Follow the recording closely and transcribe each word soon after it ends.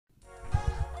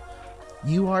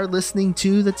You are listening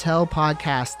to the Tell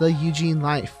Podcast, The Eugene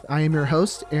Life. I am your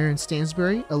host, Aaron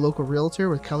Stansbury, a local realtor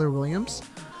with Keller Williams.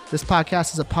 This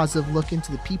podcast is a positive look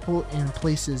into the people and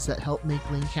places that help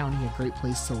make Lane County a great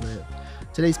place to live.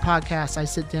 Today's podcast, I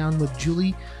sit down with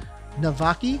Julie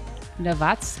Novatsky,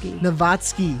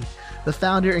 the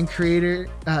founder and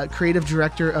creative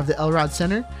director of the Elrod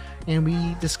Center, and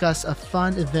we discuss a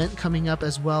fun event coming up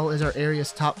as well as our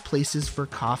area's top places for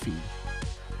coffee.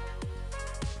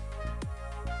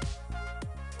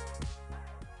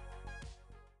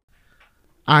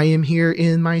 I am here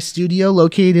in my studio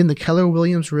located in the Keller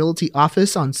Williams Realty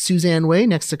office on Suzanne Way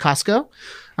next to Costco.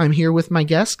 I'm here with my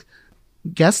guest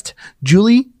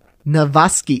Julie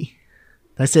Novatsky.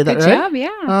 Did I say that right? Good job,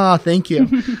 yeah. Oh, thank you.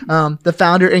 The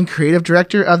founder and creative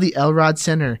director of the Elrod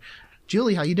Center.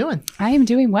 Julie, how you doing? I am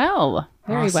doing well.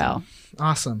 Very Awesome. well.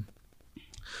 Awesome.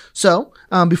 So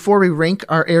before we rank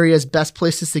our area's best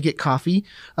places to get coffee,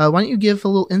 why don't you give a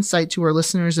little insight to our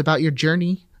listeners about your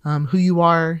journey, who you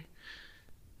are.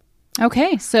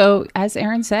 Okay, so as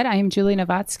Aaron said, I am Julie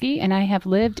Novatsky, and I have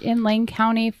lived in Lane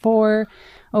County for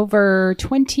over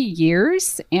 20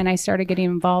 years, and I started getting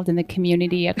involved in the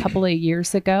community a couple of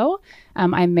years ago.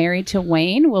 I'm married to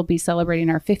Wayne. We'll be celebrating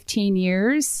our 15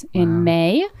 years in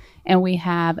May, and we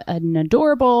have an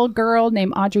adorable girl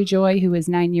named Audrey Joy who is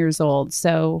 9 years old.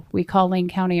 So we call Lane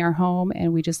County our home,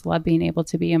 and we just love being able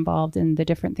to be involved in the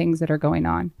different things that are going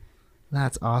on.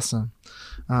 That's awesome.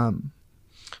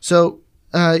 So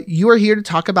you are here to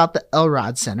talk about the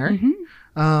Elrod Center.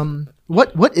 Mm-hmm.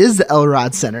 What is the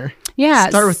Elrod Center? Yeah.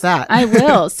 Start with that. I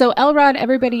will. So Elrod,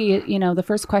 everybody, the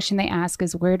first question they ask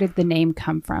is, where did the name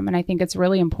come from? And I think it's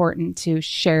really important to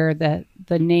share the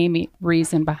name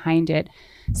reason behind it.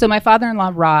 So my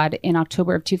father-in-law, Rod, in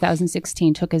October of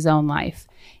 2016, took his own life.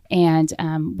 And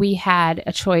we had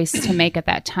a choice to make at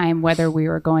that time whether we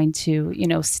were going to,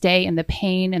 stay in the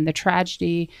pain and the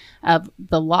tragedy of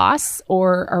the loss,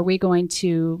 or are we going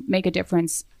to make a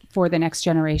difference for the next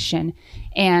generation?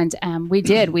 And we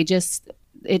did.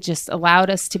 It just allowed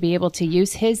us to be able to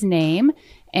use his name.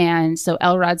 And so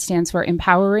Elrod stands for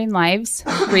Empowering Lives,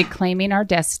 Reclaiming Our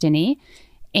Destiny.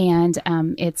 And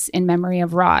it's in memory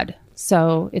of Rod.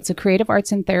 So it's a creative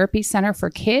arts and therapy center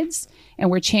for kids, and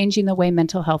we're changing the way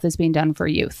mental health is being done for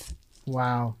youth.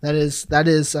 Wow. That is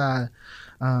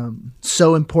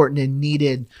so important and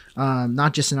needed,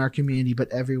 not just in our community,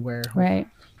 but everywhere. Right.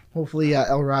 Hopefully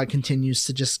Elrod continues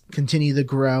to just continue to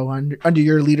grow under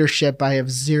your leadership. I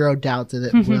have zero doubt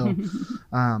that it will.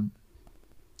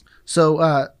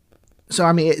 So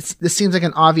I mean, this seems like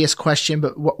an obvious question,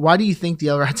 but why do you think the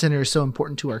Elrod Center is so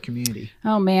important to our community?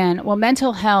 Oh, man. Well,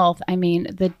 mental health, I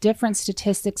mean, the different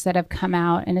statistics that have come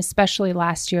out, and especially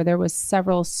last year, there was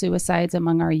several suicides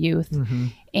among our youth. Mm-hmm.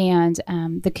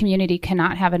 And the community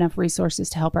cannot have enough resources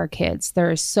to help our kids. There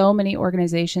are so many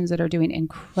organizations that are doing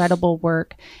incredible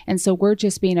work. And so we're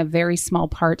just being a very small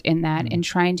part in that, and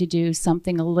trying to do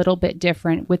something a little bit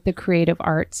different with the creative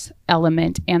arts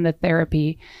element and the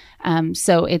therapy.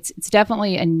 So it's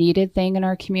definitely a needed thing in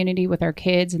our community with our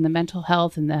kids, and the mental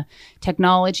health and the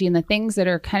technology and the things that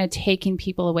are kind of taking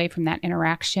people away from that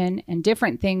interaction, and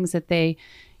different things that they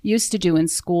used to do in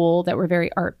school that were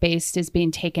very art-based is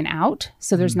being taken out.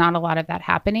 So there's not a lot of that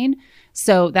happening.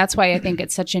 So that's why I think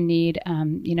it's such a need.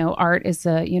 Art is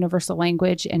a universal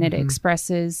language, and it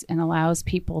expresses and allows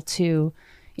people to,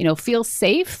 feel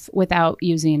safe without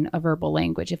using a verbal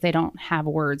language if they don't have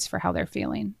words for how they're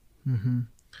feeling. Mm-hmm.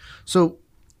 So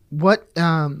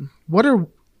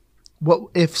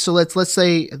let's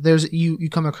say there's you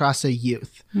come across a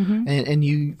youth, and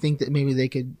you think that maybe they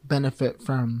could benefit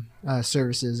from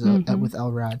services with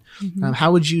Elrod.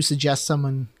 How would you suggest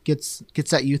someone gets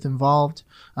that youth involved?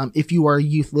 If you are a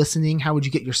youth listening, how would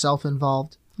you get yourself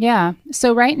involved? Yeah.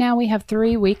 So right now we have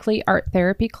 3 weekly art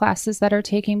therapy classes that are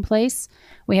taking place.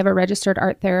 We have a registered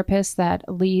art therapist that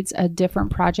leads a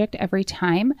different project every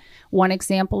time. One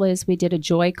example is we did a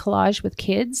joy collage with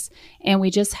kids, and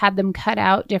we just had them cut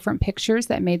out different pictures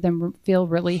that made them feel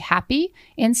really happy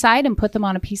inside and put them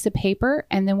on a piece of paper.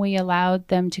 And then we allowed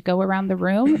them to go around the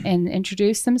room and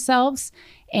introduce themselves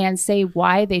and say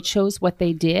why they chose what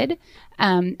they did.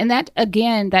 And that,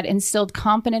 again, that instilled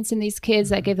confidence in these kids,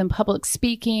 that gave them public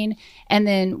speaking. And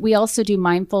then we also do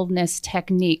mindfulness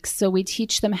techniques. So we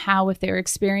teach them how, if they're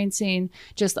experiencing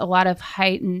just a lot of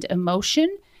heightened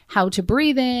emotion, how to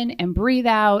breathe in and breathe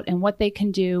out and what they can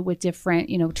do with different,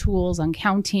 tools on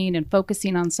counting and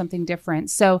focusing on something different.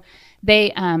 So they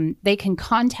can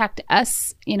contact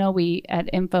us, we at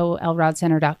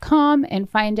info@elrodcenter.com and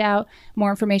find out more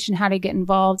information how to get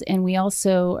involved. And we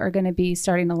also are going to be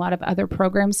starting a lot of other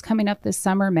programs coming up this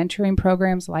summer, mentoring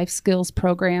programs, life skills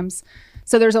programs.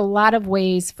 So there's a lot of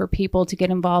ways for people to get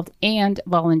involved and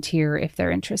volunteer if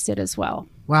they're interested as well.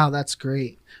 Wow, that's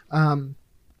great.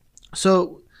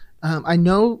 I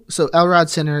know, Elrod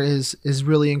Center is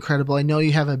really incredible. I know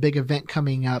you have a big event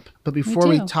coming up, but before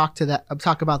we talk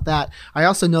about that, I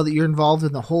also know that you're involved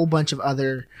in a whole bunch of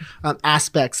other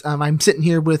aspects. I'm sitting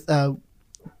here with the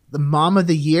Mom of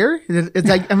the Year.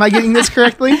 Am I getting this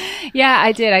correctly? Yeah,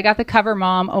 I did. I got the Cover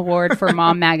Mom Award for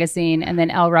Mom Magazine, and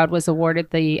then Elrod was awarded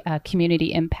the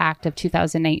Community Impact of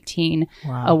 2019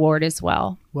 award as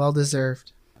well. Well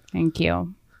deserved. Thank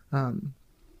you. And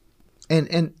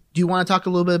do you want to talk a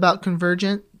little bit about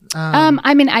Convergent?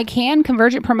 I can.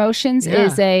 Convergent Promotions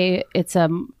is a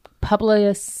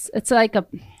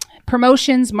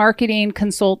promotions, marketing,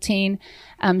 consulting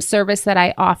service that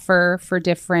I offer for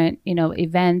different,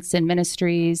 events and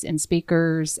ministries and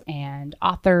speakers and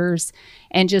authors,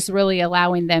 and just really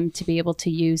allowing them to be able to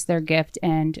use their gift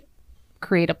and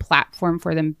create a platform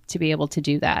for them to be able to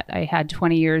do that. I had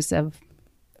 20 years of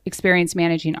experience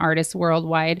managing artists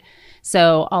worldwide.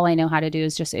 So all I know how to do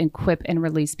is just equip and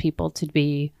release people to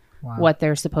be what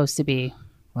they're supposed to be.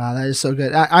 Wow, that is so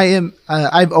good.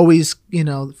 I've always,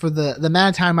 for the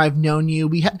amount of time I've known you,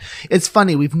 it's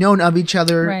funny. We've known of each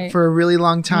other for a really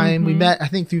long time. Mm-hmm. We met, I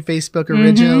think, through Facebook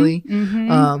originally.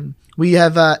 Mm-hmm. We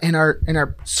have, in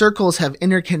our circles have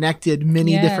interconnected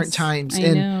many different times.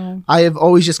 I have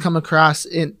always just came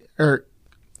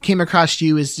across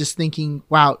you as just thinking,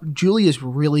 wow, Julie is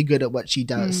really good at what she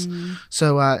does.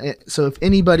 So if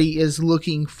anybody is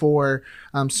looking for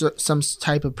some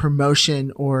type of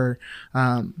promotion, or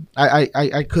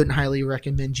I couldn't highly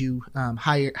recommend you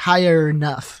higher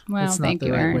enough. Well, that's not thank the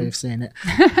you, right Aaron. way of saying it.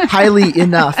 Highly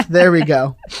enough. There we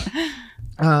go.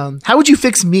 How would you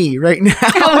fix me right now?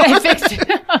 How would I fix you?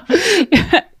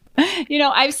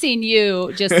 I've seen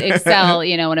you just excel,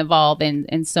 and evolve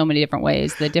in so many different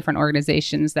ways. The different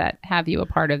organizations that have you a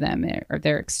part of them,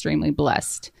 they're extremely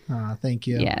blessed. Thank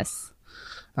you. Yes.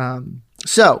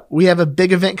 So we have a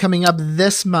big event coming up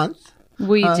this month.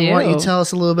 We do. Why don't you tell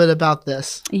us a little bit about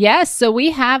this? Yes. So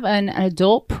we have an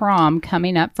adult prom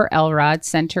coming up for Elrod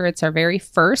Center. It's our very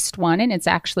first one, and it's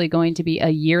actually going to be a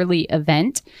yearly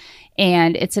event.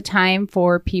 And it's a time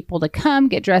for people to come,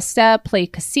 get dressed up, play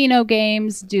casino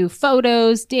games, do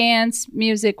photos, dance,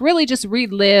 music, really just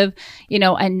relive,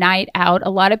 a night out. A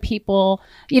lot of people,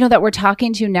 that we're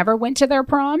talking to never went to their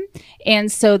prom. And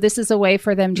so this is a way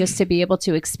for them just to be able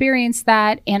to experience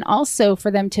that, and also for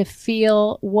them to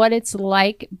feel what it's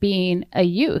like being a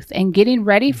youth and getting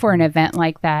ready for an event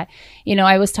like that.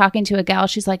 I was talking to a gal,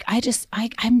 she's like,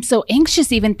 I'm so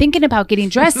anxious even thinking about getting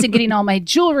dressed and getting all my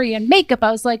jewelry and makeup.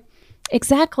 I was like,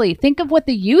 exactly. Think of what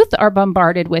the youth are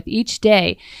bombarded with each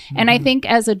day. Mm-hmm. And I think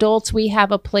as adults, we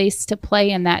have a place to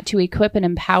play in that, to equip and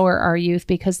empower our youth,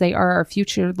 because they are our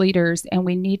future leaders, and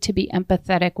we need to be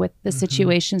empathetic with the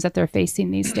situations that they're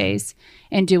facing these days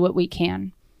and do what we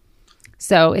can.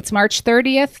 So it's March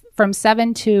 30th from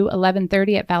 7 to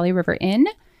 11:30 at Valley River Inn.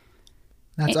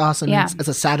 That's awesome. Yeah. It's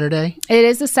a Saturday. It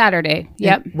is a Saturday.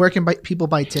 Yep. And where can people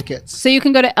buy tickets? So you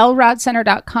can go to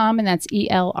elrodcenter.com, and that's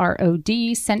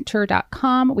ELROD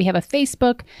center.com. We have a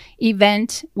Facebook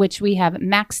event, which we have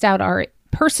maxed out our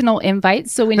personal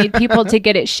invites. So we need people to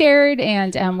get it shared.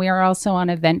 And we are also on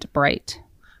Eventbrite.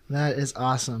 That is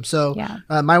awesome. So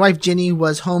my wife, Jenny,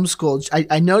 was homeschooled.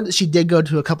 I know that she did go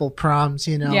to a couple proms,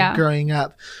 growing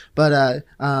up. But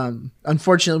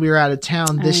unfortunately, we were out of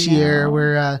town this year.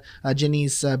 Where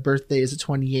Jenny's birthday is the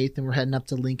 28th, and we're heading up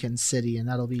to Lincoln City, and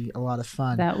that'll be a lot of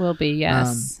fun. That will be,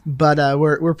 yes. But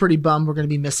we're pretty bummed we're going to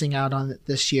be missing out on it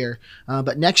this year.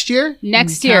 But next year,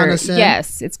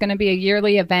 yes, it's going to be a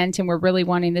yearly event, and we're really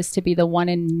wanting this to be the one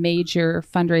and major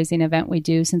fundraising event we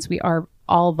do, since we are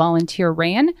all volunteer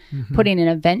ran. Putting an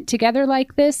event together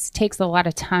like this takes a lot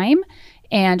of time,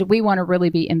 and we want to really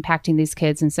be impacting these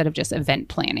kids instead of just event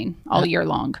planning all year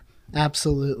long.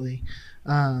 Absolutely.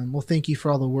 Well, thank you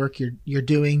for all the work you're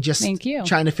doing. Just thank you.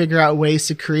 Trying to figure out ways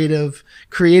to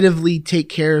creatively take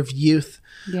care of youth.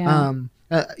 Yeah.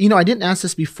 I didn't ask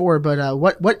this before, but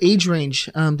what age range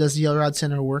does the Elrod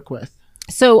Center work with?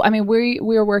 So,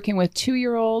 we are working with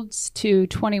 2-year-olds to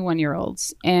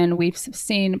 21-year-olds, and we've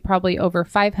seen probably over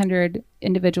 500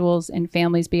 individuals and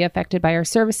families be affected by our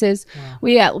services. Wow.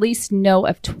 We at least know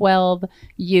of 12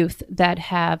 youth that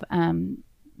have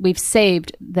we've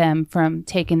saved them from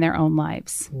taking their own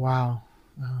lives. Wow.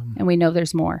 And we know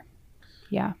there's more.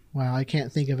 Yeah. Wow. I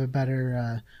can't think of a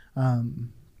better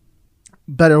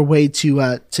way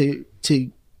to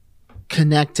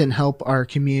connect and help our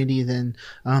community than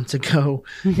to go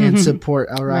and support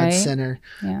Elrod Right. Center.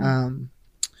 Yeah.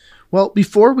 Well,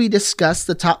 before we discuss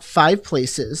the top 5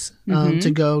 places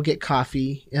to go get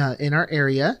coffee in our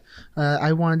area,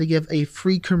 I wanted to give a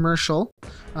free commercial.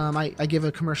 I give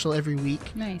a commercial every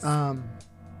week. Nice.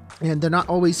 And they're not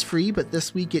always free, but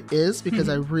this week it is because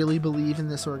I really believe in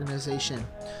this organization.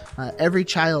 Every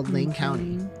Child, Lane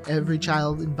County. Every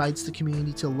Child invites the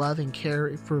community to love and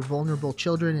care for vulnerable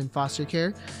children in foster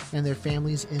care and their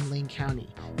families in Lane County.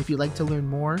 If you'd like to learn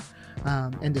more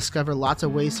and discover lots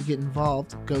of ways to get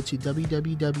involved, go to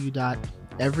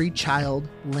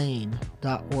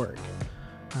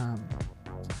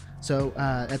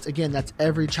www.everychildlane.org. That's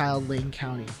Every Child, Lane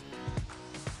County.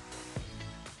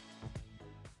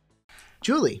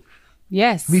 Julie.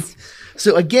 Yes.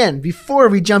 So again, before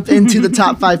we jump into the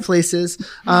top 5 places,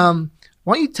 why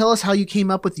don't you tell us how you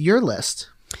came up with your list?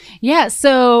 Yeah.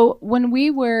 So when we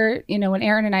were, when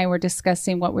Aaron and I were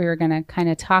discussing what we were going to kind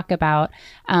of talk about,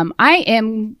 I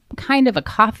am kind of a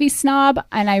coffee snob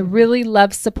and I really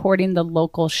love supporting the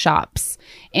local shops.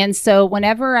 And so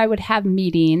whenever I would have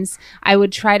meetings, I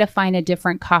would try to find a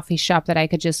different coffee shop that I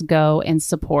could just go and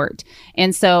support.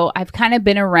 And so I've kind of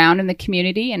been around in the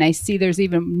community and I see there's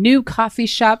even new coffee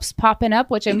shops popping up,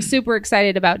 which I'm super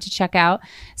excited about to check out.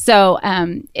 So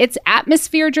it's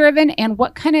atmosphere driven. And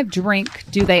what kind of drink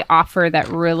do they offer that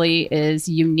really is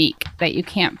unique that you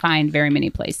can't find very many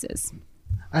places?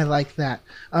 I like that.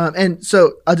 And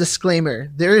so a disclaimer,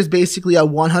 there is basically a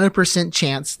 100%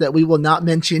 chance that we will not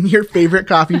mention your favorite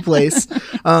coffee place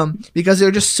because there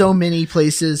are just so many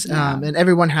places and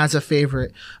everyone has a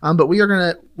favorite. But we're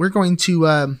going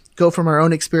to go from our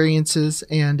own experiences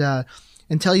and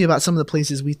tell you about some of the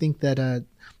places we think that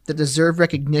deserve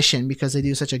recognition because they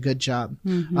do such a good job.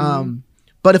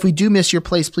 But if we do miss your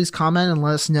place, please comment and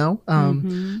let us know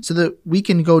so that we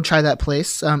can go try that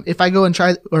place. If I go and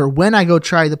try, or when I go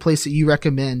try the place that you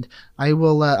recommend,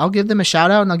 I'll give them a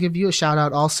shout out and I'll give you a shout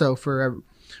out also for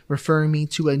referring me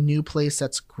to a new place.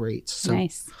 That's great. So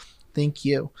nice. Thank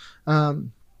you.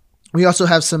 We also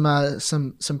have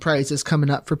some prizes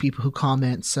coming up for people who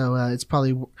comment. So it's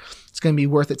going to be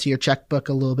worth it to your checkbook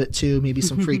a little bit too. Maybe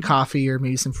some free coffee or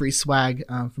maybe some free swag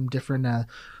from different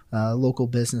local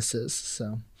businesses.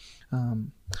 So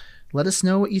let us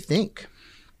know what you think.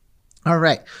 All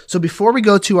right. So before we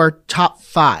go to our top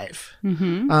 5,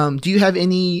 do you have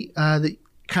any that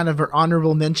kind of are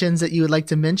honorable mentions that you would like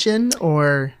to mention?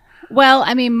 Or well,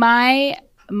 I mean, my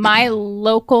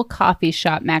local coffee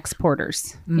shop, Max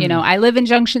Porter's. I live in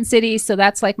Junction City, so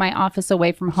that's like my office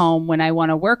away from home when I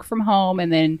want to work from home,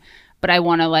 but I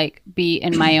want to be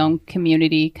in my own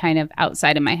community kind of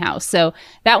outside of my house. So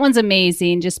that one's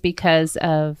amazing just because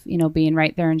of, being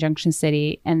right there in Junction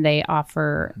City, and they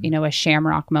offer, a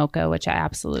Shamrock Mocha, which I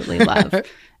absolutely love.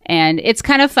 And it's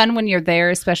kind of fun when you're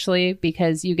there, especially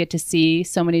because you get to see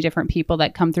so many different people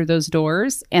that come through those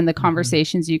doors, and the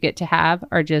conversations you get to have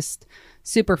are just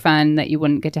super fun that you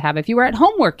wouldn't get to have if you were at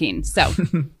home working. So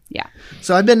yeah.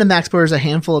 So I've been to Max Porter's a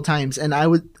handful of times, and I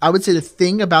would say the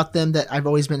thing about them that I've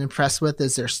always been impressed with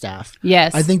is their staff.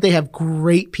 Yes. I think they have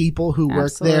great people who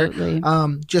work there.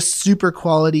 Just super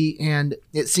quality, and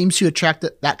it seems to attract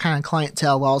that kind of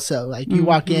clientele also. Like you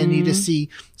walk in, you just see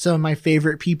some of my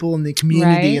favorite people in the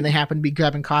community, and they happen to be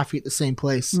grabbing coffee at the same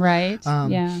place. Right.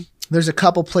 Yeah. There's a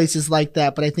couple places like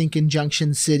that, but I think in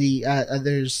Junction City,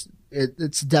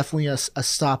 it's definitely a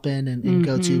stop in and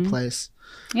go-to place.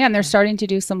 Yeah, and they're starting to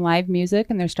do some live music,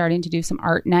 and they're starting to do some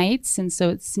art nights, and so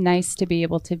it's nice to be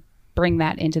able to bring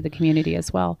that into the community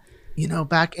as well.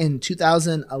 Back in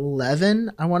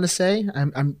 2011, I want to say,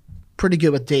 I'm pretty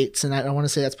good with dates, and I want to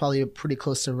say that's probably pretty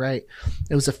close to right.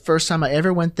 It was the first time I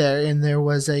ever went there, and there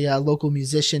was a local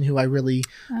musician who I really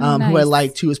who I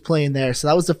liked, who was playing there. So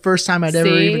that was the first time I'd ever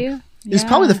even. It was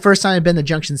probably the first time I'd been to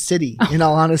Junction City. In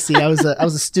all honesty, I was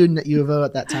a student at U of O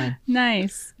at that time.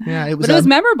 Nice. Yeah, it was. But it was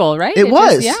memorable, right? It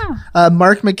was.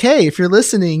 Mark McKay, if you're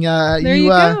listening, you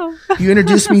go. You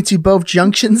introduced me to both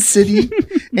Junction City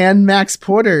and Max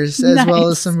Porter's, as well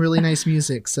as some really nice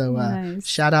music. So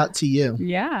shout out to you.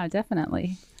 Yeah,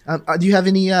 definitely. Do you have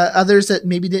any others that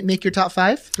maybe didn't make your top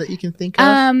 5 that you can think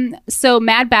of? So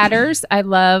Mad Batters, I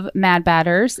love Mad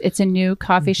Batters. It's a new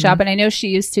coffee shop, and I know she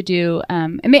used to do.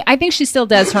 I think she still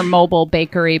does her mobile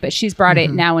bakery, but she's brought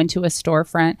it now into a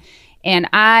storefront. And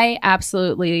I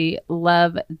absolutely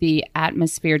love the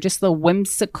atmosphere, just the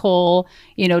whimsical,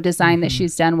 design that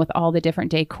she's done with all the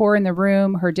different decor in the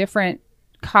room, her different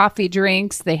coffee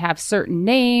drinks, they have certain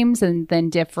names, and then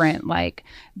different like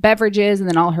beverages, and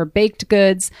then all her baked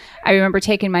goods. I remember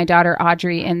taking my daughter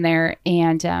Audrey in there,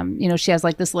 and she has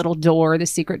like this little door, the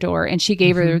secret door, and she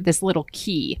gave her this little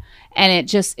key,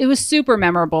 and it was super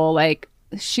memorable. Like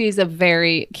Candy's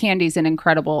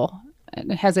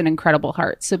has an incredible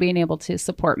heart. So being able to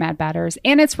support Mad Batters,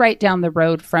 and it's right down the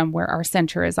road from where our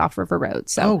center is off River Road.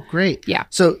 So, oh, great. Yeah.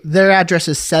 So their address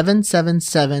is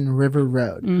 777 River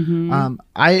Road.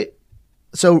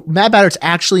 So Mad Batters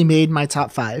actually made my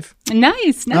top 5.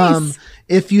 Nice.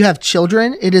 If you have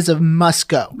children, it is a must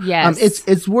go. Yes.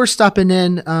 It's worth stopping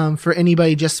in for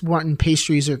anybody just wanting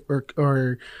pastries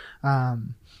or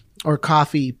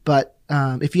coffee, but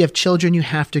if you have children, you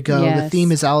have to go. Yes. The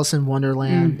theme is Alice in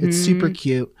Wonderland. It's super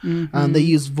cute. They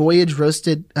use Voyage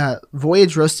roasted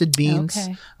beans,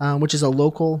 Okay. which is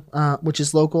local.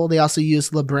 They also use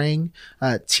Lebrang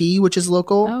tea, which is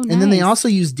local, Oh, and then they nice. also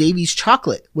use Davy's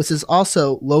chocolate, which is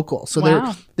also local. So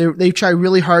Wow. they try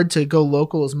really hard to go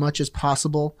local as much as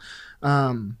possible.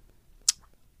 So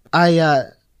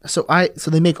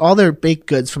they make all their baked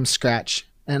goods from scratch,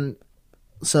 and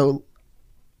so.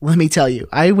 Let me tell you,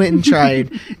 I went and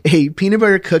tried a peanut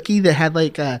butter cookie that had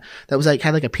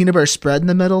had a peanut butter spread in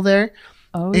the middle there.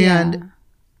 Oh, And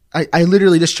I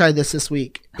literally just tried this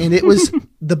week, and it was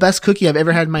the best cookie I've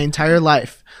ever had in my entire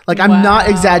life. Like, I'm not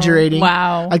exaggerating.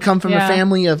 Wow. I come from a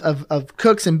family of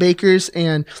cooks and bakers,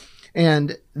 and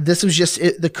this was just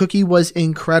it. The cookie was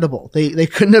incredible. They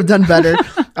couldn't have done better.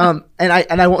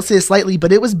 And I won't say this lightly,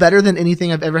 but it was better than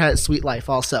anything I've ever had at Sweet Life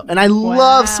also. And I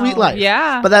love Sweet Life.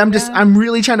 Yeah. But I'm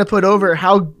really trying to put over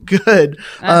how good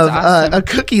awesome. a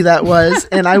cookie that was.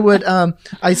 And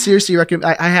I seriously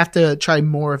recommend, I have to try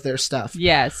more of their stuff.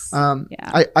 Yes.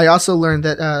 I also learned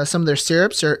that some of their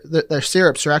syrups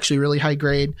are actually really high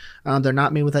grade. They're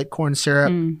not made with like corn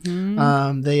syrup.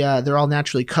 They're all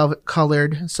naturally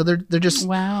colored. So they're just,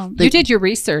 wow. You did your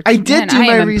research. I did do my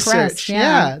am research. impressed.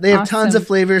 Yeah. They have tons of Awesome.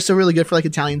 flavors. So really good for like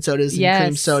Italian sodas and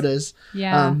cream sodas.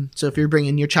 Yeah. So if you're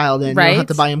bringing your child in, you Right. don't have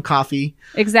to buy him coffee.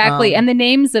 Exactly. And the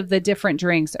names of the different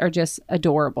drinks are just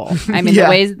adorable. I mean, Yeah. the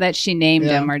ways that she named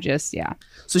Yeah. them are just,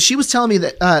 So she was telling me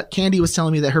that Candy was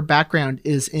telling me that her background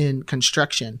is in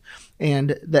construction,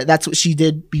 and that's what she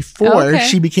did before Okay.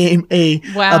 she became a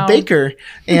Wow. baker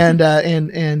and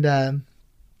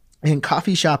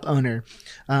coffee shop owner.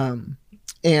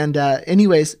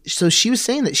 Anyways, so she was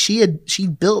saying that she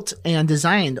built and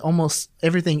designed almost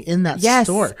everything in that Yes,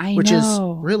 store, I which is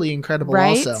know. really incredible.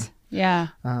 right? Also, Yeah.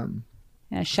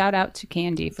 Yeah. Shout out to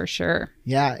Candy for sure.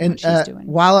 yeah. And she's doing.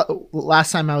 while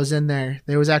last time I was in there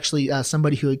was actually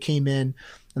somebody who had came in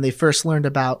and they first learned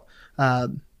about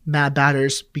Mad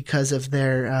Batters because of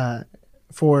their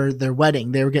for their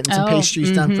wedding. They were getting some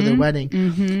pastries done for their wedding,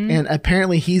 and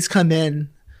apparently he's come in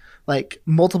like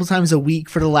multiple times a week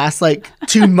for the last like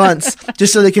 2 months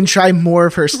just so they can try more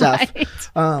of her stuff. Right.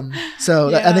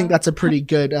 I think that's a pretty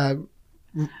good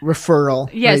referral.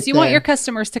 Yes, right you want there. your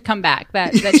customers to come back.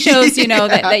 That shows,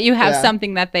 that you have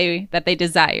something that they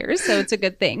desire. So it's a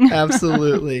good thing.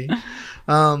 Absolutely.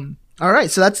 All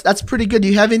right, so that's pretty good. Do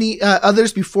you have any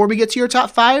others before we get to your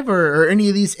top 5, or any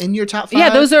of these in your top 5?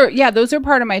 Yeah, those are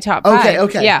part of my top 5.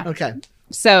 Okay. Yeah. Okay.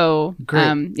 So,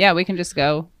 Great. we can just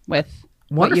go with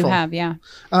Wonderful. what you have. Yeah.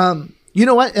 You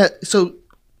know what? So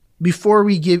before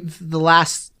we give the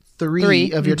last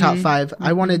three of your top 5,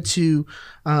 I wanted to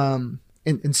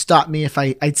and stop me if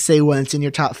I'd say when it's in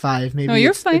your top 5. Maybe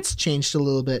you're fine. it's changed a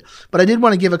little bit, but I did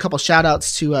want to give a couple shout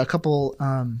outs to a couple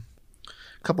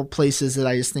places that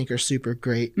I just think are super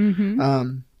great.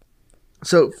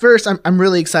 So first, I'm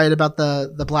really excited about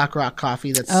the Black Rock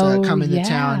Coffee that's coming to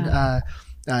town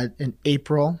in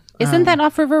April. Isn't that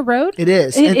off River Road? It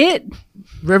is.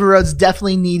 River Road's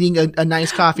definitely needing a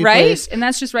nice coffee right? place. And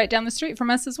that's just right down the street from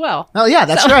us as well. Oh yeah,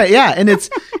 that's right. Yeah, and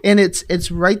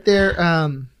it's right there.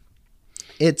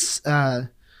 It's going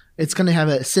to have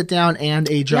a sit down and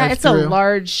a drive. Yeah, it's a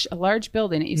large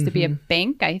building. It used to be a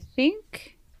bank, I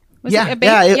think. Was Yeah, it a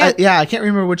bank? I can't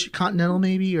remember which Continental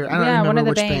maybe, or I don't remember one of the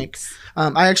which banks.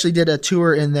 bank. I actually did a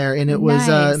tour in there, and it was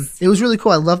Nice. it was really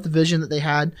cool. I love the vision that they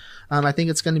had. I think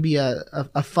it's going to be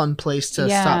a fun place to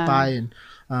stop by, and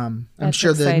I'm That's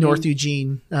sure the exciting. North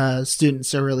Eugene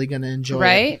students are really going to enjoy it.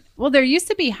 Right? Well, there used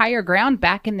to be Higher Ground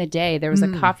back in the day. There was a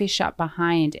coffee shop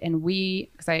behind, and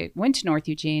because I went to North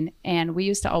Eugene, and we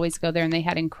used to always go there, and they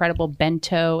had incredible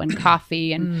bento and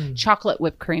coffee and chocolate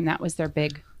whipped cream. That was their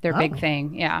big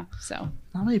thing. Yeah. So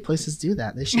Not many places do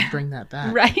that. They should bring that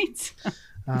back. right.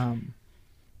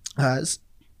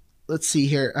 let's see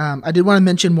here. I did want to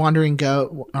mention Wandering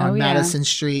Goat on Oh, yeah. Madison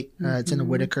Street. It's in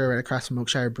Whitaker, right across from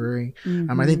Oakshire Brewery.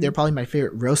 I think they're probably my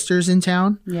favorite roasters in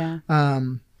town. Yeah.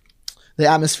 The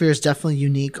atmosphere is definitely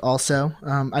unique also.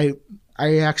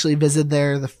 I actually visited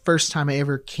there the first time I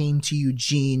ever came to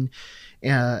Eugene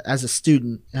as a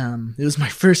student. It was my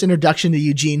first introduction to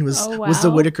Eugene was the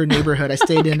wow. Whitaker neighborhood. I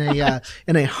stayed in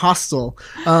a hostel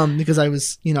because I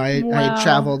was, I had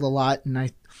traveled a lot and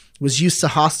I was used to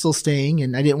hostel staying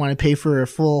and I didn't want to pay for a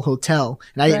full hotel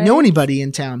and I didn't know anybody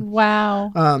in town.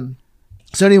 Wow.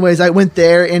 So anyways, I went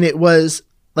there and it was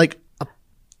like a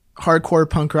hardcore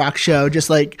punk rock show,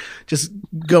 just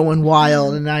going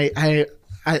wild. And I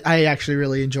actually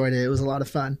really enjoyed it. It was a lot of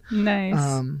fun.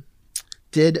 Nice.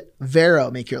 Did Vero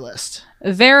make your list?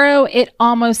 Vero, it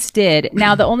almost did.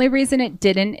 Now, the only reason it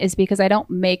didn't is because I don't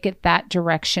make it that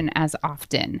direction as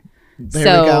often.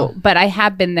 There we go. But I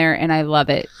have been there and I love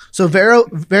it. So Vero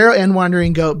and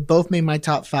Wandering Goat both made my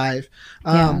top 5.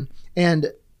 And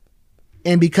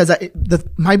because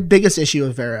my biggest issue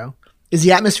with Vero is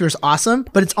the atmosphere is awesome,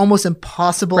 but it's almost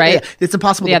impossible. Right. It's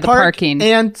impossible to the park parking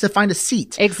and to find a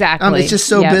seat. Exactly. It's just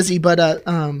so busy, but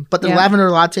the lavender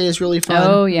latte is really fun.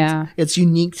 Oh, yeah. It's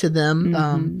unique to them.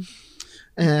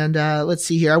 And let's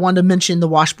see here. I wanted to mention the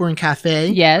Washburn Cafe.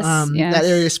 Yes, yes. That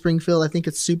area of Springfield, I think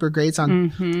it's super great. It's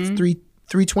on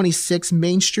 326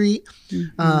 Main Street.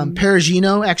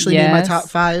 Perugino actually made my top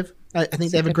 5. I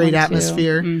think they have a great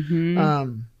atmosphere.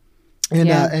 And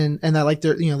I like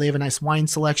their, they have a nice wine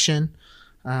selection.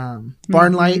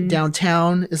 Barnlight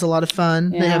downtown is a lot of fun.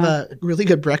 They have a really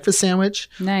good breakfast sandwich.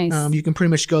 Nice. You can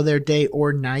pretty much go there day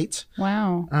or night.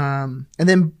 Wow. And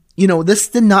then, this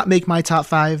did not make my top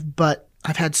 5, but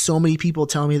I've had so many people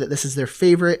tell me that this is their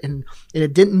favorite, and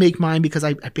it didn't make mine because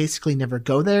I basically never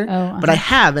go there. But I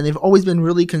have, and they've always been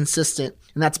really consistent,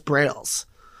 and that's Braille's.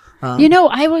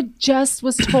 I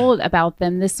was told about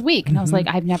them this week, and I was like,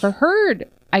 I've never heard.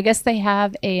 I guess they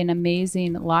have an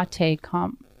amazing latte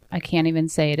I can't even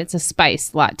say it. It's a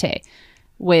spice latte,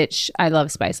 which I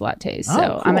love spice lattes. So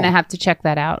cool. I'm going to have to check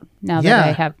that out now that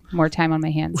I have more time on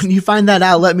my hands. When you find that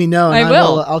out, let me know. And I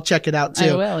will. I'll check it out too.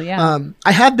 I will, yeah.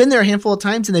 I have been there a handful of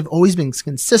times and they've always been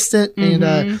consistent.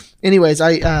 And anyways,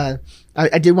 I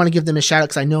did want to give them a shout out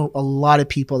because I know a lot of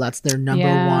people that's their number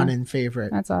one and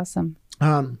favorite. That's awesome.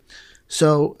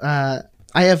 So I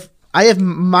have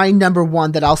my number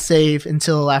 1 that I'll save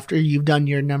until after you've done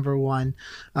your number 1.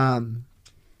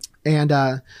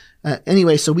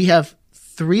 Anyway, so we have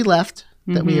 3 left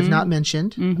that we have not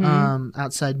mentioned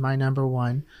outside my number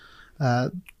 1.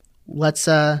 What's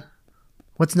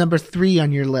number 3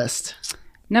 on your list?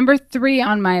 Number 3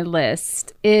 on my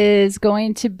list is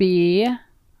going to be,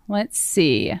 let's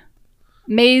see,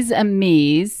 Maze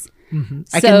Amise.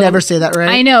 I can never say that right.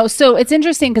 I know. So it's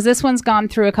interesting because this one's gone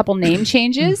through a couple name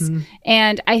changes.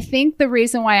 And I think the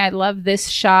reason why I love this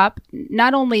shop,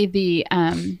 not only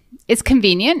it's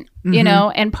convenient,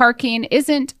 and parking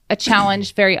isn't a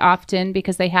challenge very often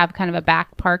because they have kind of a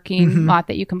back parking lot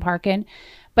that you can park in.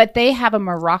 But they have a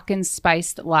Moroccan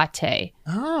spiced latte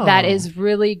that is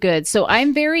really good. So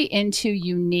I'm very into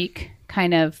unique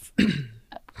kind of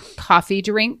coffee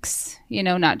drinks,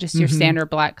 not just your standard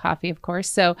black coffee, of course.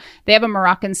 So they have a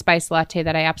Moroccan spice latte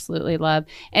that I absolutely love.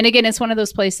 And again, it's one of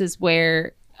those places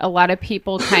where a lot of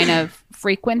people kind of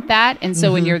frequent that. And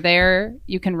so when you're there,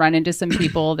 you can run into some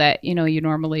people that, you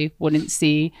normally wouldn't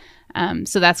see.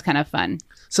 So that's kind of fun.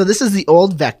 So this is the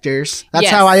old Vectors. That's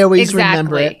how I always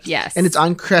remember it. Yes. And it's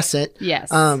on Crescent.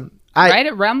 Yes. Right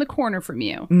around the corner from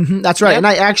you. That's right. Yep. And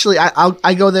I actually,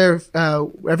 I go there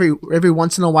every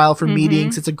once in a while for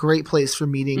meetings. It's a great place for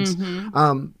meetings.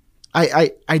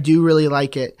 I do really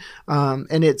like it.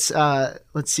 And it's,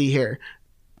 let's see here.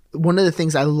 One of the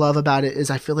things I love about it is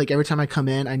I feel like every time I come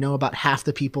in, I know about half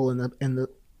the people in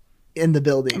the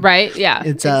building. Right. Yeah.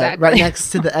 It's right next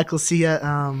to the Ecclesia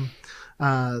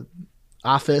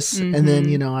office. And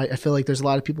then, I feel like there's a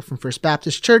lot of people from First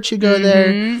Baptist Church who go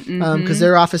there because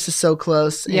their office is so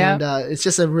close. And it's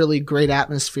just a really great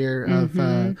atmosphere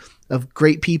of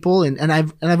great people. And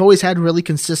I've always had really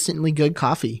consistently good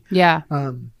coffee. Yeah.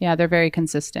 They're very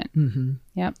consistent.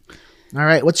 Yep. All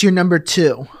right. What's your number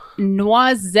 2?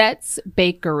 Noisette's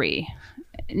Bakery.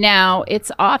 Now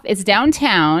it's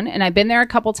downtown, and I've been there a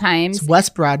couple times. It's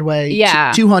West Broadway.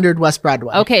 Yeah. 200 West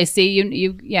Broadway. Okay. See,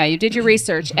 you did your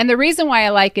research. And the reason why I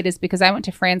like it is because I went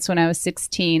to France when I was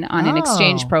 16 on an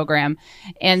exchange program.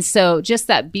 And so just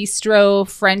that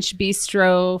French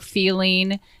bistro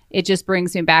feeling it just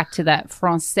brings me back to that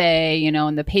Francais,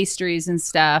 and the pastries and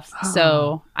stuff. Oh.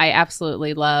 So I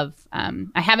absolutely love,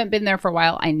 I haven't been there for a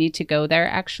while. I need to go there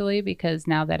actually, because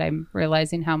now that I'm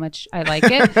realizing how much I like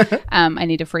it, I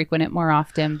need to frequent it more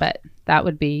often, but that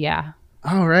would be,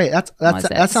 All right.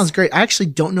 That sounds great. I actually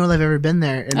don't know that I've ever been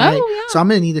there. And so I'm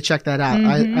going to need to check that out.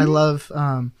 Mm-hmm. I love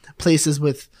places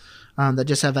with that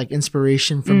just have like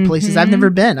inspiration from places I've never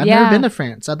been. I've never been to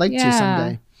France. I'd like to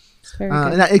someday.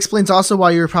 And that explains also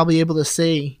why you were probably able to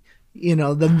say,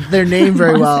 their name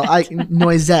very well.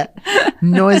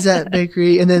 Noisette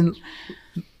Bakery, and then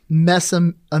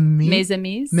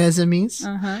Mes-Amis.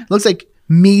 Looks like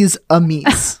Mise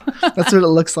Amis. That's what it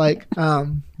looks like.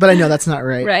 But I know that's not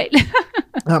right. Right.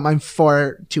 I'm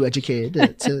far too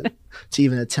educated to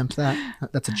even attempt that.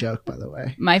 That's a joke, by the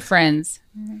way. My friends.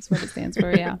 That's what it stands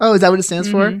for. Yeah. Oh, is that what it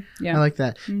stands for? Yeah. I like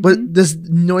that. But does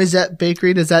Noisette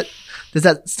Bakery, does that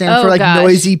stand for like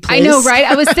noisy place? I know, right?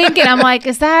 I was thinking, I'm like,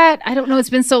 is that? I don't know. It's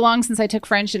been so long since I took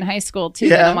French in high school too.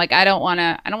 Yeah. I'm like, I don't want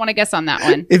to guess on that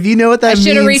one. If you know what that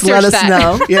means, let us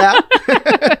know. Yeah.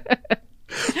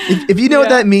 If you know what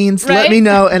that means, let me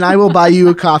know, and I will buy you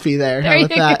a coffee there. How about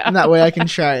that? And that way I can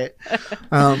try it.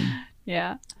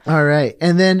 Yeah. All right.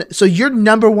 And then, so your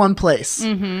number one place.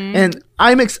 And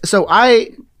I've been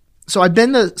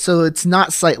so it's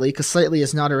not Slightly, because Slightly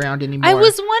is not around anymore. I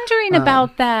was wondering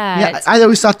about that. Yeah, I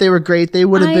always thought they were great. They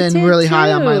would have been really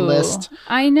high on my list.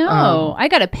 I know. I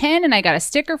got a pen and I got a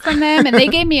sticker from them, and they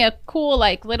gave me a cool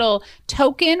like little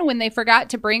token when they forgot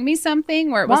to bring me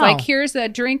something, where it was like, here's a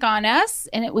drink on us,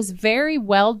 and it was very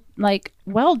well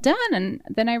done. And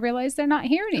then I realized they're not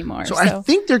here anymore. So I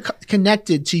think they're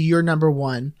connected to your number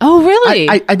one. Oh, really?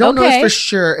 I don't know for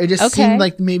sure. It just seemed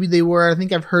like maybe they were. I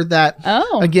think I've heard that.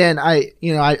 Oh, again, I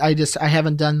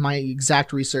haven't done my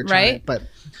exact research on it, but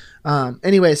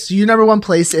anyways, so your number one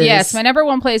place is? Yes, my number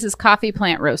one place is Coffee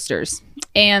Plant Roasters.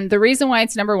 And the reason why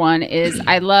it's number one is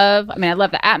I love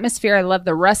the atmosphere. I love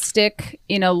the rustic,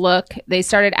 look. They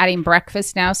started adding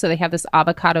breakfast now, so they have this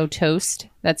avocado toast.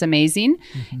 That's amazing.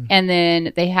 And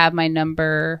then they have my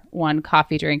number one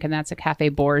coffee drink, and that's a Cafe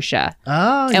Borgia.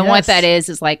 Oh, and what that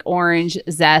is like orange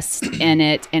zest in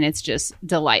it, and it's just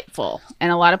delightful.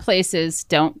 And a lot of places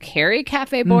don't carry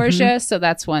Cafe Borgia, so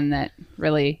that's one that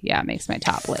really, makes my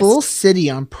top list. Full City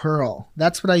on Pearl.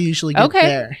 That's what I usually get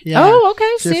there. Yeah. Oh,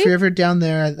 okay. So if you're ever down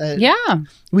there,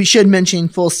 we should mention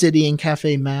Full City and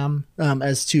Cafe Mam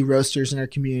as two roasters in our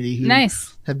community who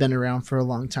have been around for a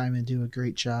long time and do a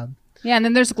great job. Yeah, and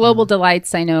then there's Global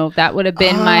Delights. I know that would have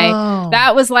been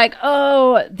that was like,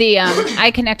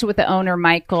 I connected with the owner,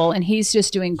 Michael, and he's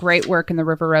just doing great work in the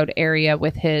River Road area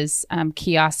with his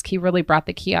kiosk. He really brought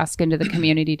the kiosk into the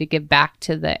community to give back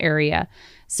to the area.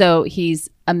 So he's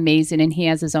amazing, and he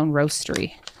has his own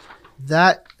roastery.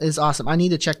 That is awesome. I need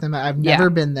to check them out. I've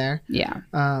never been there. Yeah.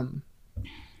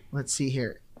 Let's see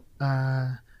here.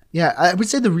 I would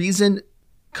say the reason...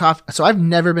 So I've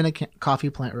never been a Coffee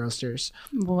Plant Roasters.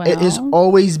 Wow. It is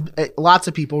always lots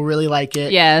of people really like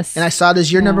it. Yes. And I saw it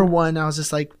as your number one. I was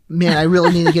just like, man, I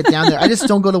really need to get down there. I just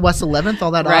don't go to West 11th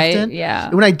all that often. Yeah.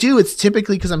 And when I do, it's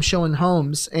typically because I'm showing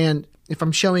homes, and if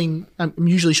I'm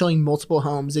usually showing multiple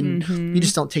homes, and you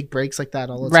just don't take breaks like that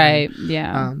all the time. Right.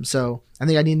 Yeah. So I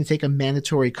think I need to take a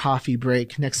mandatory coffee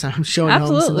break next time I'm showing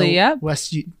homes in the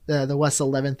West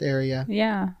 11th area.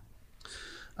 Yeah.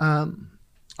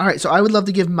 All right, so I would love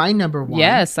to give my number one.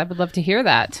 Yes, I would love to hear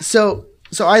that. So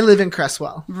I live in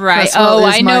Cresswell. Right. Cresswell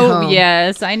I know.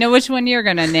 Yes, I know which one you're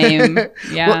gonna name.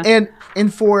 Yeah. Well,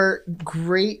 and for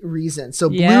great reason. So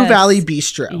Blue Valley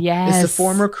Bistro is the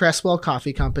former Cresswell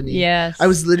Coffee Company. Yes. I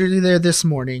was literally there this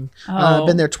morning. I've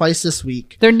been there twice this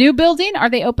week. Their new building? Are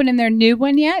they open in their new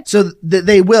one yet? So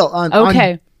they will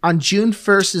on June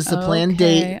 1st is the planned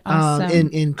date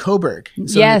in Coburg.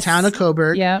 So in the town of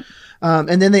Coburg. Yeah.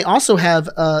 And then they also have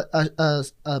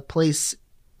a place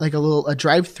like a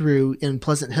drive-through in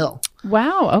Pleasant Hill.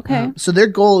 Wow. Okay. So their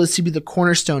goal is to be the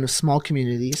cornerstone of small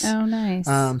communities. Oh, nice.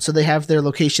 So they have their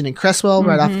location in Cresswell,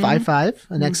 right off 5-5,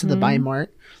 next to the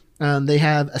Bi-Mart. They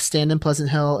have a stand in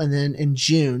Pleasant Hill, and then in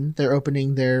June they're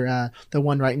opening their the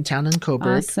one right in town in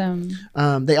Coburg. Awesome.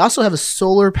 They also have a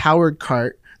solar-powered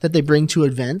cart that they bring to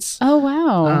events. Oh,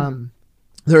 wow.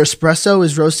 Their espresso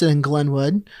is roasted in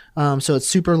Glenwood, so it's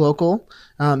super local.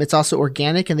 It's also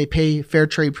organic, and they pay fair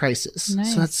trade prices.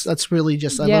 Nice. So that's really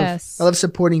just I love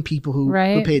supporting people who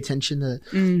pay attention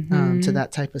to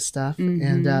that type of stuff.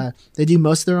 And they do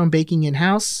most of their own baking in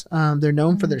house. They're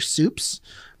known for their soups.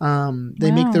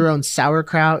 They make their own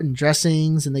sauerkraut and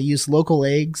dressings, and they use local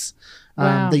eggs.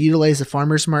 They utilize the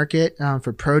farmers market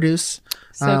for produce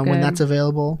when that's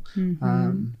available.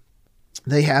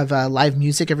 They have live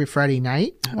music every Friday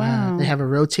night. Wow. They have a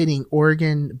rotating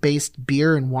Oregon-based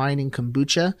beer and wine and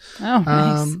kombucha. Oh,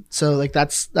 nice. So like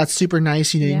that's super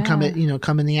nice. You can come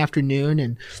come in the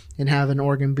afternoon and have an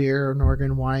Oregon beer or an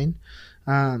Oregon wine.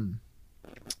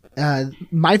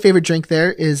 My favorite drink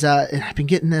there is and I've been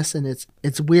getting this, and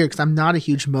it's weird because I'm not a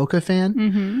huge mocha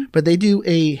fan, but they do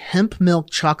a hemp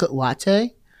milk chocolate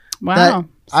latte. Wow.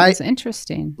 Sounds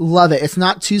interesting. Love it. It's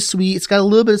not too sweet. It's got a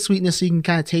little bit of sweetness so you can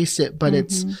kind of taste it, but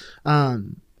it's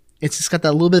just got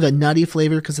that little bit of a nutty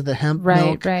flavor because of the hemp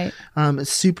milk. Right. It's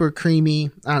super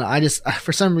creamy. I don't know. I just,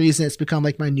 for some reason, it's become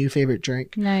like my new favorite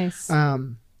drink. Nice. I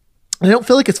don't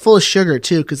feel like it's full of sugar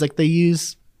too, because like they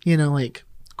use, like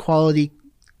quality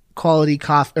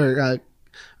coffee or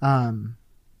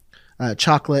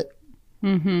chocolate.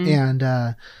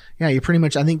 And you pretty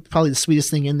much, I think probably the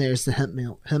sweetest thing in there is the hemp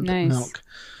milk.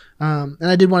 And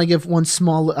I did want to give one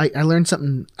small, I learned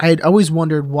something. I had always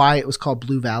wondered why it was called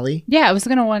Blue Valley. Yeah, I was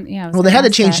going to want, yeah. Well, they had to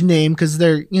change the name because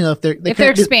they're, if they're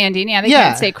expanding, they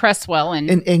can't say Crestwell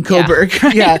and Coburg.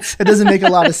 Yeah, it doesn't make a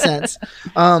lot of sense.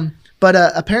 But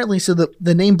apparently, so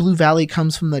the name Blue Valley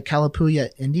comes from the Kalapuya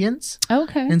Indians.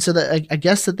 Okay. And so I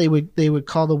guess that they would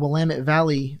call the Willamette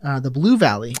Valley the Blue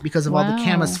Valley because of all the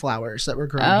camas flowers that were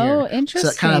grown here. Oh, interesting. So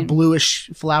that kind of bluish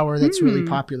flower that's really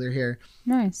popular here.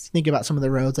 Nice. Think about some of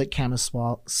the roads like Camas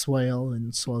Swale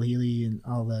and Swahili and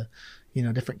all the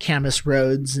different Camas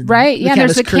roads. And right. Yeah.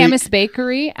 There's the Creek. Camas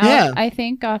Bakery out, I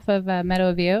think, off of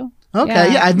Meadow View.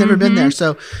 Okay, yeah, I've never been there.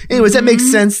 So, anyways, that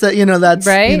makes sense that that's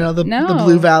right? the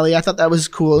Blue Valley. I thought that was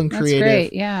cool and creative. That's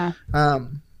great, yeah.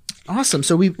 Awesome.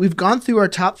 So we've gone through our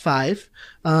top 5,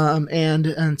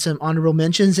 and some honorable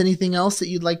mentions. Anything else that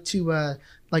you'd like to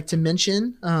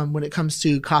mention when it comes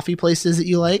to coffee places that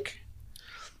you like?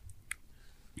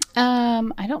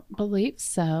 I don't believe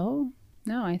so.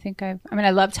 No, I think I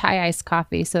love Thai iced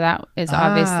coffee. So that is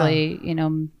obviously,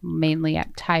 mainly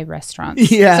at Thai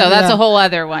restaurants. Yeah. So that's a whole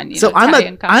other one. So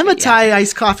I'm a Thai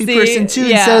iced coffee person too,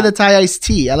 instead of the Thai iced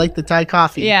tea. I like the Thai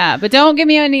coffee. Yeah. But don't give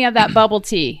me any of that bubble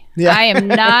tea. Yeah. I am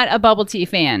not a bubble tea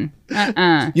fan. You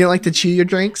don't like to chew your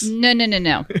drinks? No.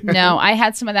 No, I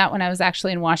had some of that when I was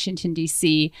actually in Washington,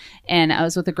 D.C. And I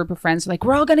was with a group of friends like,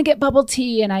 we're all going to get bubble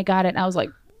tea. And I got it. And I was like,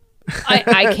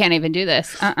 I can't even do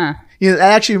this. That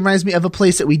actually reminds me of a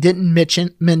place that we didn't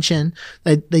mention.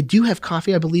 They do have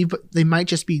coffee, I believe, but they might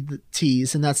just be the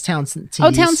teas, and that's Townsend Teas.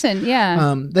 Oh, Townsend,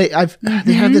 yeah. They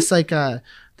have this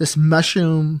this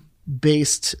mushroom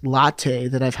based latte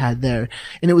that I've had there,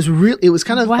 and it was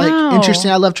kind of like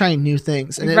interesting. I love trying new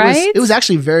things, and it was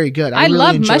actually very good. I really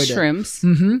love enjoyed mushrooms.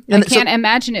 And I can't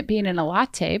imagine it being in a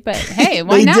latte, but hey,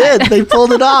 why not? They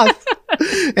pulled it off.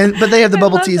 But they have the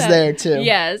bubble teas there too.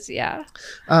 Yes, yeah.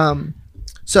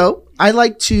 So I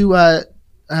like to,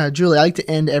 Julie, I like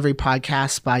to end every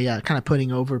podcast by kind of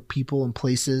putting over people and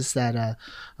places that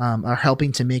are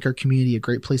helping to make our community a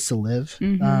great place to live.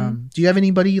 Do you have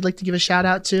anybody you'd like to give a shout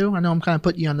out to? I know I'm kind of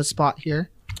putting you on the spot here.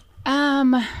 Oh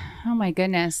my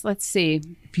goodness. Let's see.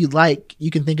 If you'd like, you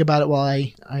can think about it while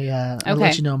I'll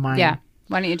let you know mine. Yeah.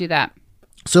 Why don't you do that?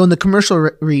 So in the commercial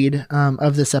read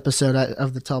of this episode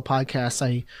of the Tell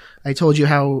podcast, I told you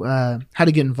how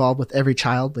to get involved with Every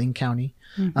Child, Lane County.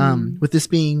 With this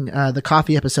being the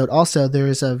coffee episode, also there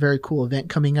is a very cool event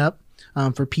coming up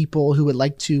for people who would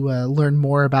like to learn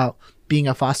more about being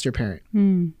a foster parent.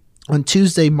 On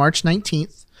Tuesday, March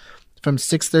 19th, from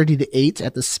 6:30 to 8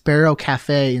 at the Sparrow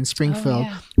Cafe in Springfield,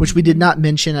 which we did not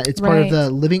mention. It's part of the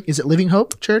Living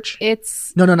Hope Church?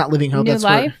 It's no, not Living Hope. New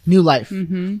Life. New Life.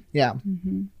 Yeah.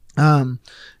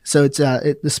 So it's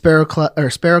the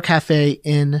Sparrow Cafe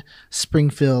in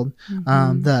Springfield.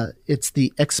 It's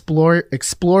the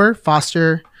Explore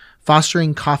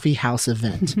Fostering Coffee House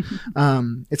event.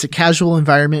 It's a casual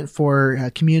environment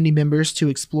for community members to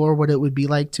explore what it would be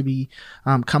like to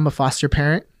become a foster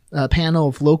parent. A panel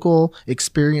of local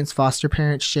experienced foster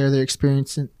parents share their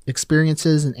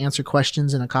experiences and answer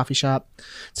questions in a coffee shop.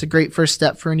 It's a great first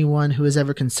step for anyone who has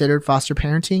ever considered foster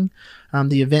parenting.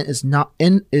 The event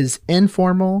is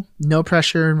informal, no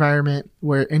pressure environment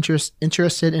where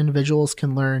interested individuals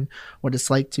can learn what it's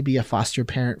like to be a foster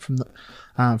parent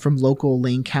from local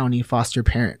Lane County foster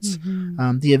parents.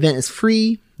 The event is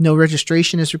free, no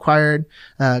registration is required.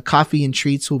 Coffee and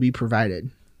treats will be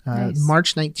provided. Nice.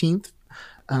 March 19th.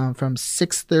 From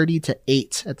 6:30 to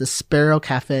 8 at the Sparrow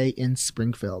Cafe in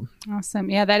Springfield. Awesome.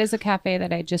 Yeah, that is a cafe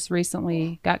that I just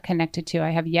recently got connected to.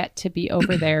 I have yet to be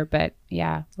over there, but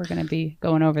yeah, we're going to be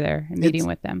going over there and meeting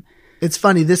with them. It's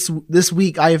funny this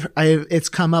week. It's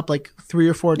come up like 3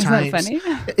 or 4 times. Isn't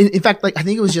that funny? In fact, like I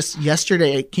think it was just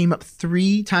yesterday. It came up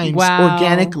 3 times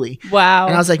organically. Wow!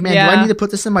 And I was like, man, do I need to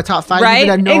put this in my top 5? Right?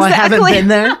 Even though I haven't been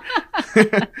there.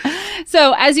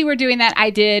 So as you were doing that, I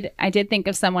did think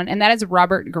of someone, and that is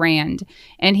Robert Grand,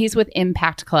 and he's with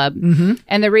Impact Club. Mm-hmm.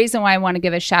 And the reason why I want to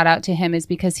give a shout out to him is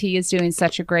because he is doing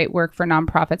such a great work for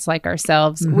nonprofits like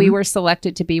ourselves. Mm-hmm. We were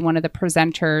selected to be one of the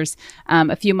presenters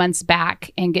a few months back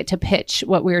and get to pitch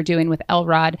what we were doing with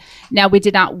Elrod. Now, we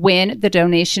did not win the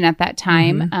donation at that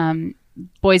time. Mm-hmm.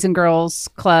 Boys and Girls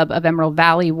Club of Emerald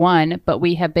Valley won, but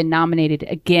we have been nominated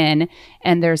again,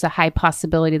 and there's a high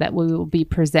possibility that we will be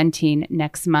presenting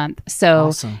next month. So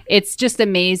awesome. It's just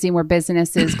amazing where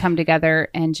businesses come together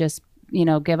and just, give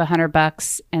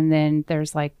 $100, and then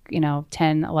there's like,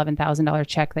 $10,000-$11,000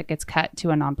 check that gets cut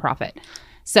to a nonprofit.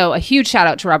 So a huge shout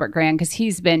out to Robert Grand, because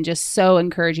he's been just so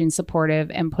encouraging,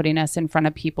 supportive, and putting us in front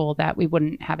of people that we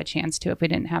wouldn't have a chance to if we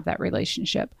didn't have that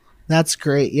relationship. That's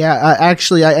great. Yeah,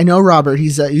 actually, I know Robert.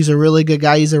 He's a really good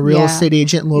guy. He's a real estate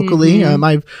agent locally.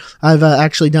 Mm-hmm. I've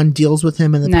actually done deals with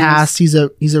him in the past. He's a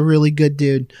really good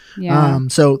dude. Yeah.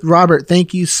 So Robert,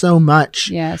 thank you so much.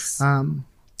 Yes.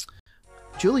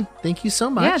 Julie, thank you so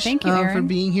much. Yeah, thank you, Aaron, for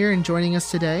being here and joining us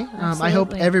today. I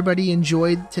hope everybody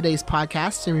enjoyed today's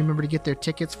podcast, and remember to get their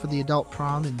tickets for the adult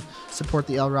prom and support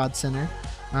the Elrod Center.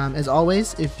 As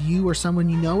always, if you or someone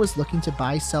you know is looking to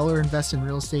buy, sell, or invest in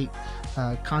real estate,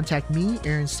 contact me,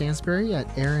 Aaron Stansbury, at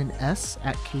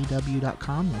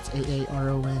aarons@kw.com. That's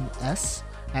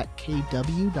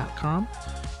AARONS@kw.com.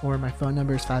 Or my phone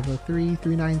number is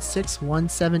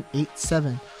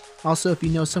 503-396-1787. Also, if you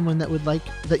know someone that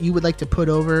you would like to put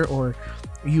over, or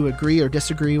you agree or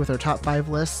disagree with our top 5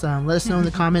 lists, let us know in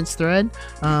the comments thread.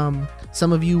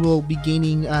 Some of you will be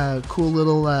gaining cool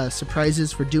little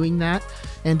surprises for doing that.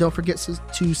 And don't forget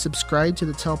to subscribe to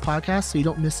the Tell Podcast so you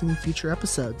don't miss any future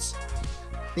episodes.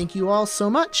 Thank you all so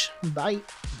much. Bye.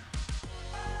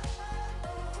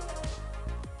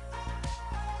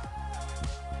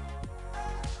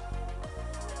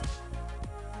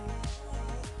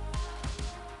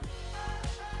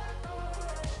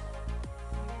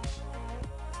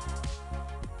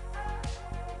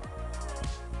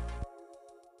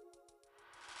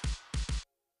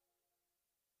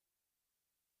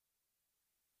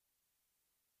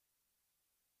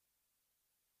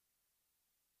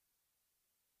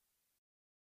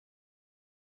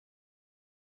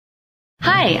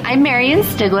 Hi, I'm Marian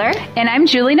Stigler. And I'm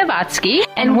Julie Novatsky.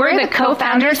 And we're the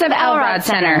co-founders of Elrod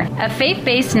Center, a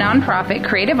faith-based nonprofit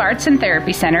creative arts and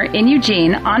therapy center in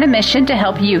Eugene on a mission to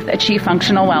help youth achieve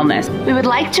functional wellness. We would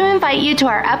like to invite you to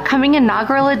our upcoming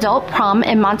inaugural adult prom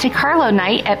and Monte Carlo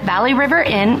night at Valley River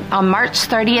Inn on March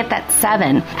 30th at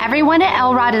 7. Everyone at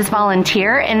Elrod is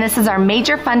volunteer, and this is our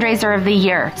major fundraiser of the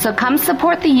year. So come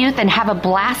support the youth and have a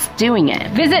blast doing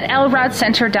it. Visit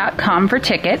elrodcenter.com for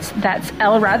tickets. That's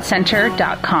elrodcenter.com.